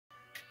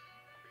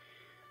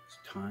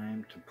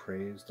time to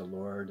praise the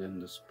Lord in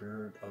the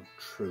spirit of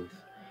truth.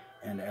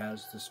 And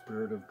as the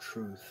spirit of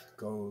truth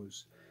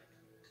goes,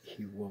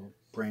 he will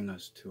bring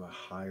us to a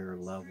higher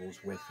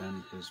levels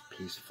within his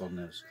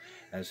peacefulness,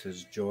 as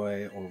his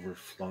joy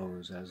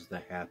overflows, as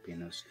the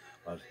happiness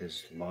of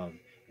his love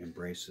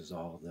embraces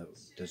all that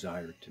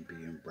desire to be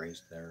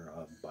embraced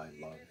thereof by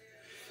love.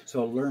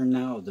 So learn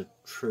now the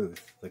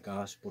truth, the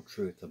gospel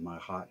truth of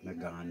Mahatma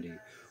Gandhi,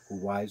 who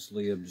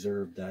wisely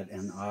observed that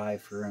an eye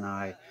for an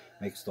eye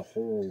makes the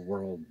whole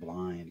world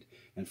blind.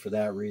 And for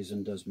that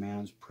reason does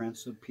man's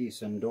Prince of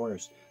Peace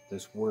endorse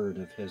this word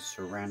of his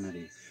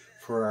serenity.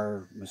 For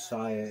our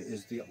Messiah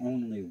is the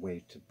only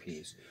way to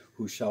peace,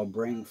 who shall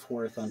bring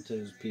forth unto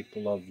his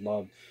people of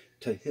love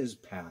to his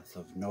path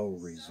of no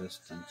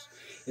resistance.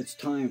 It's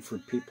time for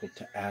people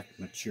to act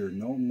mature.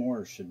 No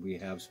more should we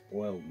have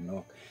spoiled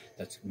milk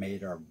that's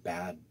made our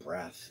bad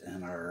breath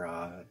and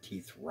our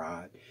teeth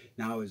rot.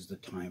 Now is the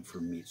time for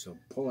meat, so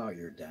pull out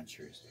your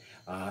dentures.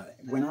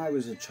 When I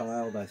was a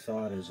child, I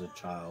thought as a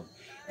child,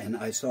 and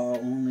I saw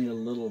only a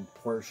little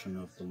portion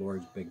of the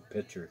Lord's big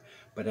picture.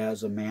 But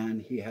as a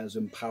man, he has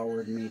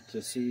empowered me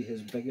to see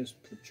his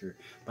biggest picture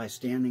by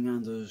standing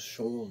on the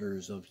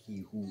shoulders of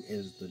he who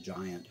is the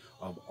giant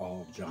of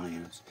all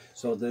giants,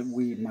 so that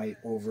we might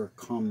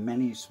overcome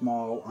many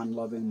small,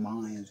 unloving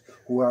minds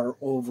who are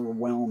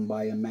overwhelmed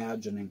by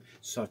imagining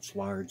such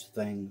large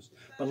things.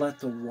 But let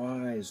the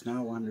wise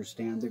now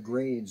understand the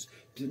grades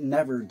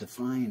never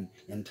define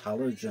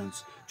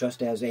intelligence,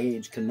 just as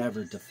age can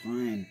never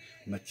define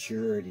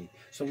maturity.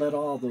 So let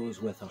all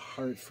those with a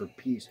heart for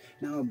peace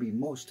now be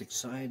most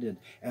excited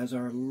as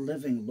our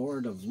living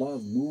Lord of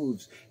love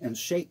moves and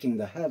shaking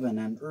the heaven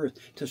and earth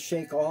to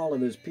shake all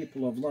of his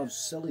people of love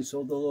silly,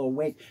 so they'll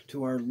awake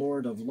to our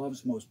Lord of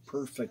love's most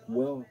perfect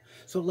will.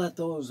 So let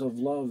those of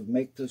love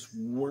make this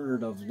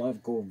word of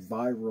love go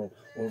viral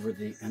over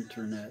the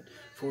internet,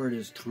 for it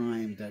is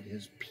time that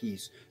his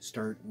peace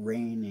start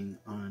reigning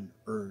on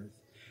earth.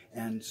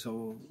 And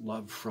so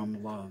love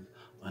from love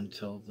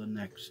until the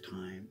next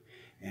time.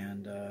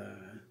 And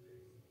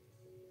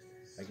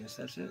I guess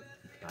that's it.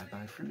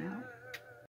 Bye-bye for now.